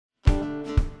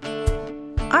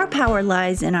power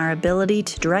lies in our ability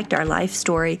to direct our life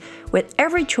story with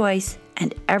every choice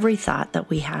and every thought that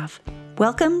we have.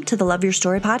 Welcome to the Love Your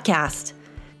Story podcast.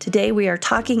 Today we are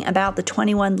talking about the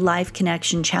 21 Life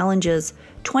Connection Challenges,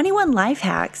 21 life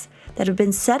hacks that have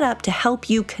been set up to help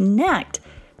you connect,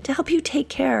 to help you take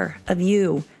care of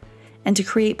you, and to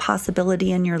create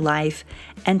possibility in your life,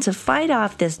 and to fight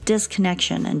off this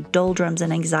disconnection and doldrums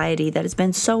and anxiety that has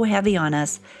been so heavy on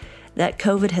us that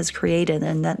COVID has created,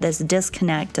 and that this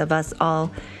disconnect of us all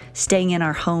staying in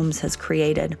our homes has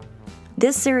created.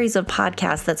 This series of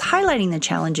podcasts that's highlighting the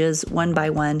challenges one by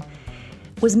one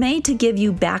was made to give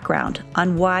you background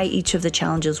on why each of the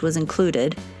challenges was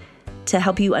included, to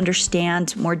help you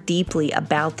understand more deeply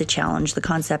about the challenge, the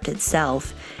concept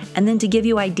itself, and then to give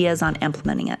you ideas on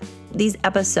implementing it. These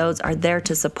episodes are there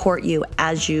to support you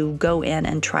as you go in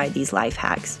and try these life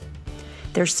hacks.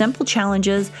 They're simple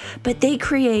challenges, but they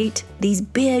create these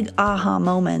big aha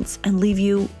moments and leave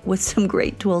you with some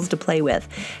great tools to play with.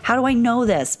 How do I know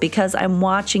this? Because I'm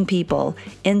watching people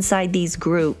inside these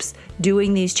groups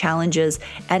doing these challenges,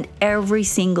 and every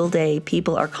single day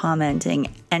people are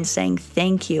commenting and saying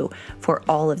thank you for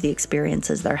all of the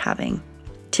experiences they're having.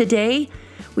 Today,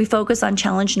 we focus on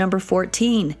challenge number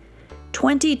 14,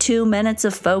 22 minutes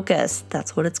of focus.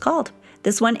 That's what it's called.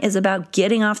 This one is about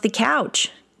getting off the couch,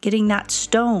 getting that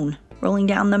stone, rolling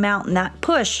down the mountain, that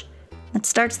push that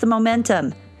starts the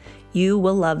momentum. You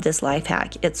will love this life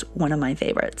hack. It's one of my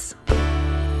favorites.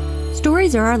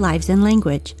 Stories are our lives in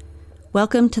language.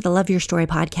 Welcome to the Love Your Story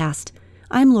podcast.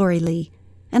 I'm Lori Lee,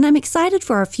 and I'm excited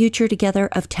for our future together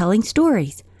of telling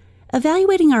stories,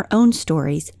 evaluating our own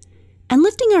stories, and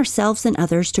lifting ourselves and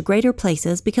others to greater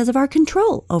places because of our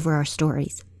control over our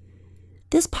stories.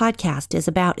 This podcast is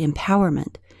about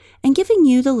empowerment and giving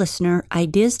you, the listener,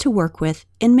 ideas to work with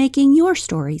in making your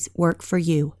stories work for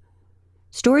you.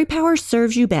 Story power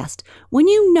serves you best when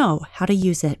you know how to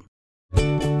use it.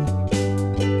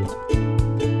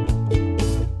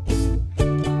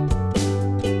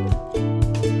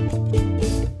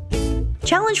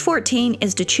 Challenge 14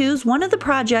 is to choose one of the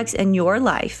projects in your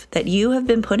life that you have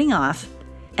been putting off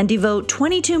and devote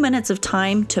 22 minutes of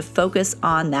time to focus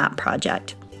on that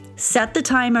project. Set the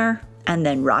timer and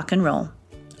then rock and roll.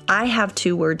 I have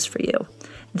 2 words for you.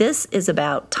 This is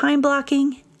about time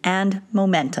blocking and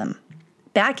momentum.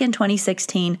 Back in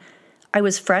 2016, I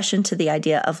was fresh into the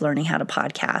idea of learning how to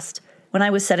podcast. When I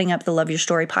was setting up the Love Your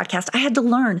Story podcast, I had to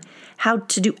learn how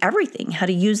to do everything, how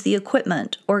to use the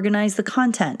equipment, organize the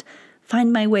content,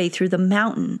 find my way through the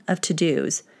mountain of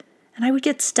to-dos. And I would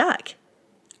get stuck.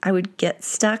 I would get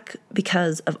stuck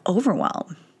because of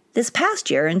overwhelm. This past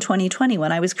year, in 2020,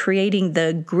 when I was creating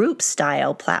the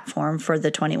group-style platform for the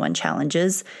 21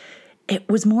 challenges, it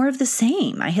was more of the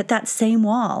same. I hit that same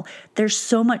wall. There's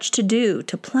so much to do,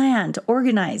 to plan, to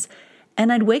organize.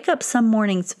 And I'd wake up some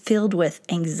mornings filled with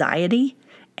anxiety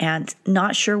and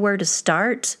not sure where to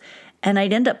start. And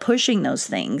I'd end up pushing those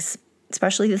things,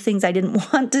 especially the things I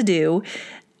didn't want to do,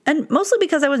 and mostly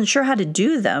because I wasn't sure how to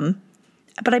do them,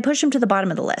 but I pushed them to the bottom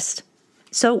of the list.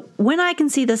 So when I can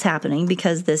see this happening,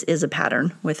 because this is a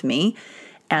pattern with me,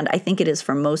 and I think it is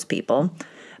for most people,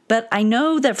 but I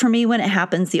know that for me, when it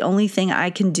happens, the only thing I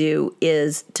can do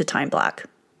is to time block.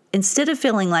 Instead of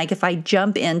feeling like if I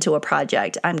jump into a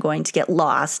project, I'm going to get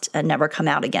lost and never come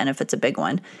out again if it's a big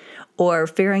one, or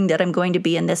fearing that I'm going to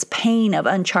be in this pain of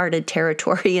uncharted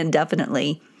territory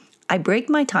indefinitely, I break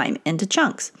my time into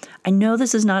chunks. I know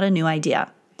this is not a new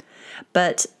idea,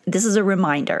 but this is a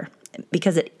reminder,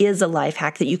 because it is a life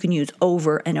hack that you can use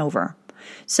over and over.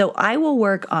 So I will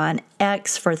work on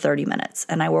X for 30 minutes,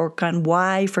 and I will work on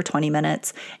Y for 20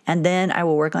 minutes, and then I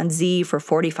will work on Z for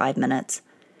 45 minutes.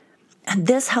 And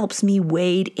this helps me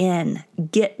wade in,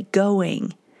 get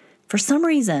going. For some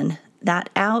reason, that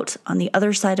out on the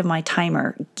other side of my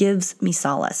timer gives me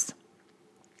solace.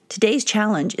 Today's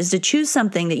challenge is to choose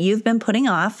something that you've been putting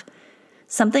off,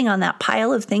 something on that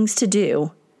pile of things to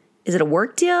do. Is it a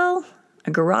work deal? A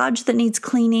garage that needs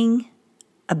cleaning,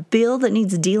 a bill that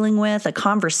needs dealing with, a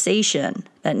conversation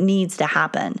that needs to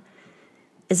happen?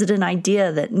 Is it an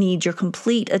idea that needs your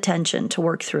complete attention to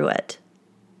work through it?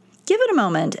 Give it a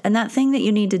moment, and that thing that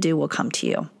you need to do will come to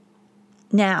you.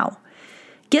 Now,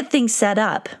 get things set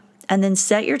up, and then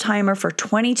set your timer for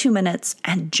 22 minutes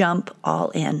and jump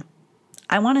all in.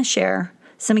 I want to share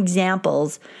some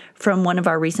examples from one of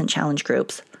our recent challenge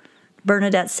groups.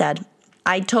 Bernadette said,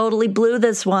 I totally blew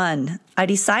this one. I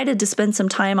decided to spend some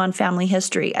time on family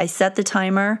history. I set the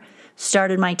timer,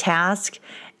 started my task,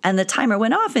 and the timer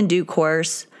went off in due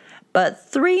course.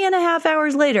 But 3.5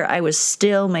 hours later, I was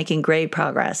still making great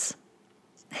progress.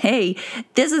 Hey,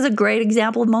 this is a great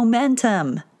example of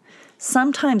momentum.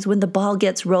 Sometimes when the ball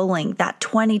gets rolling, that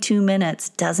 22 minutes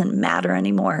doesn't matter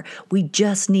anymore. We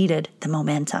just needed the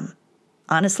momentum.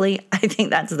 Honestly, I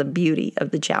think that's the beauty of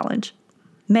the challenge.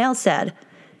 Male said,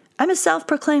 I'm a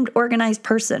self-proclaimed organized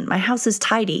person. My house is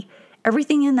tidy.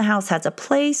 Everything in the house has a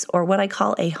place or what I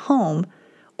call a home,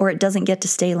 or it doesn't get to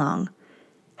stay long.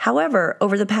 However,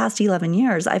 over the past 11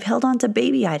 years, I've held on to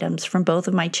baby items from both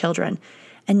of my children,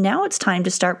 and now it's time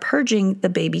to start purging the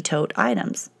baby tote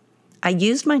items. I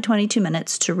used my 22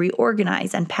 minutes to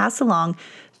reorganize and pass along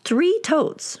 3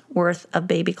 totes worth of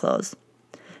baby clothes.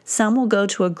 Some will go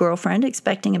to a girlfriend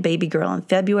expecting a baby girl in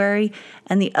February,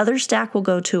 and the other stack will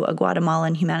go to a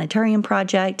Guatemalan humanitarian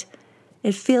project.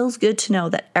 It feels good to know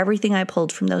that everything I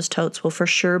pulled from those totes will for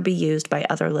sure be used by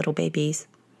other little babies.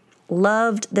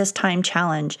 Loved this time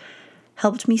challenge.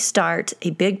 Helped me start a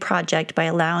big project by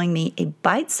allowing me a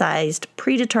bite-sized,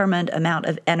 predetermined amount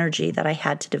of energy that I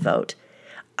had to devote.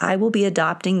 I will be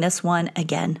adopting this one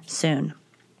again soon.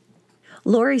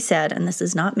 Lori said, and this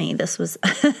is not me, this was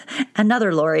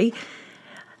another Lori,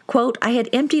 quote, I had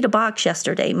emptied a box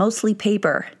yesterday, mostly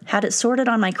paper, had it sorted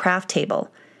on my craft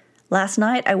table. Last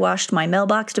night, I washed my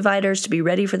mailbox dividers to be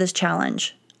ready for this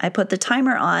challenge. I put the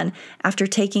timer on after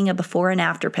taking a before and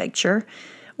after picture,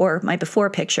 or my before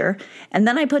picture, and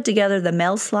then I put together the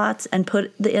mail slots and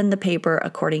put in the paper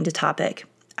according to topic.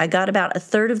 I got about a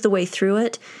third of the way through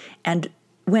it and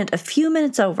went a few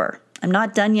minutes over. I'm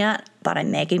not done yet, but I'm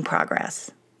making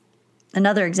progress.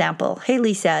 Another example,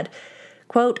 Haley said,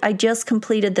 quote, I just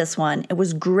completed this one. It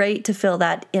was great to feel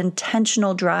that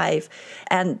intentional drive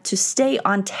and to stay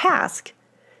on task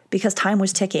because time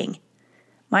was ticking.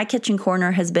 My kitchen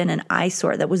corner has been an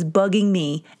eyesore that was bugging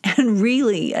me and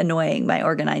really annoying my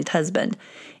organized husband.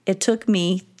 It took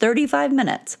me 35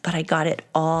 minutes, but I got it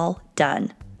all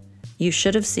done. You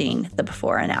should have seen the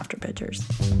before and after pictures.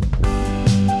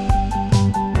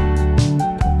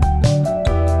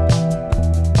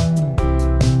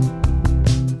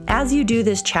 As you do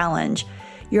this challenge,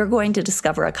 you're going to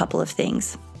discover a couple of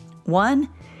things. One,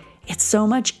 it's so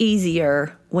much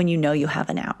easier when you know you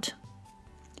have an out.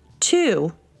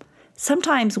 2,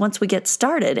 sometimes once we get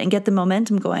started and get the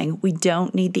momentum going, we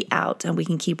don't need the out and we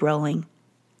can keep rolling.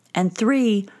 And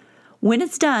 3, when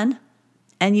it's done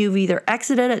and you've either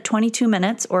exited at 22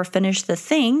 minutes or finished the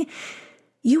thing,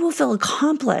 you will feel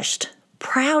accomplished,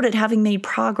 proud at having made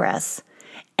progress,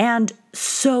 and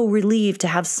so relieved to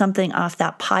have something off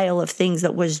that pile of things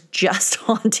that was just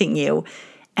haunting you.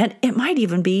 And it might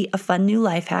even be a fun new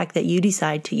life hack that you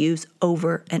decide to use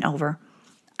over and over.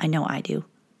 I know I do.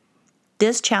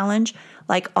 This challenge,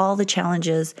 like all the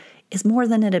challenges, is more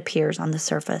than it appears on the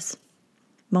surface.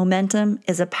 Momentum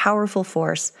is a powerful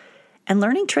force, and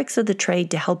learning tricks of the trade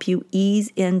to help you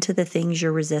ease into the things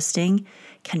you're resisting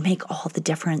can make all the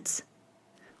difference.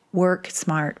 Work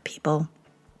smart, people.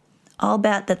 I'll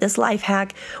bet that this life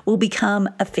hack will become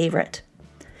a favorite.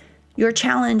 Your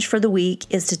challenge for the week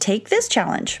is to take this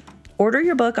challenge. Order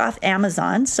your book off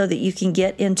Amazon so that you can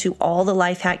get into all the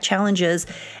life hack challenges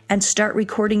and start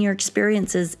recording your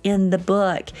experiences in the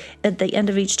book. At the end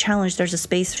of each challenge, there's a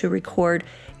space to record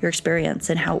your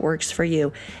experience and how it works for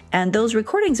you. And those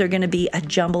recordings are going to be a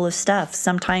jumble of stuff.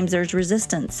 Sometimes there's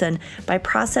resistance. And by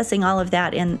processing all of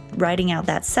that and writing out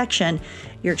that section,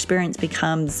 your experience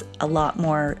becomes a lot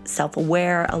more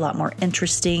self-aware, a lot more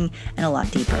interesting, and a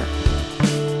lot deeper.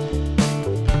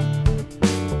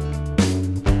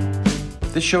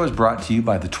 This show is brought to you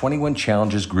by the 21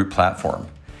 Challenges group platform.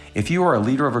 If you are a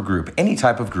leader of a group, any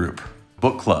type of group,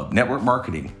 book club, network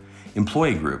marketing,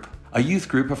 employee group, a youth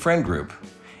group, a friend group,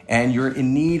 and you're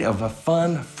in need of a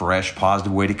fun, fresh,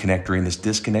 positive way to connect during this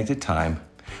disconnected time,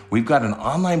 we've got an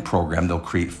online program that'll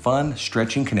create fun,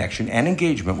 stretching connection and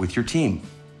engagement with your team.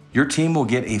 Your team will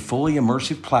get a fully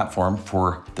immersive platform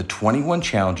for the 21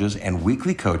 challenges and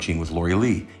weekly coaching with Lori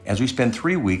Lee as we spend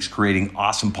 3 weeks creating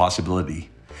awesome possibility.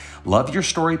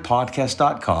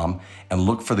 LoveYourStoryPodcast.com and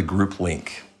look for the group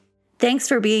link. Thanks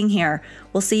for being here.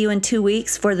 We'll see you in 2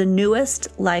 weeks for the newest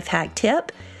life hack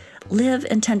tip. Live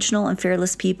intentional and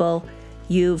fearless, people.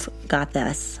 You've got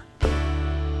this.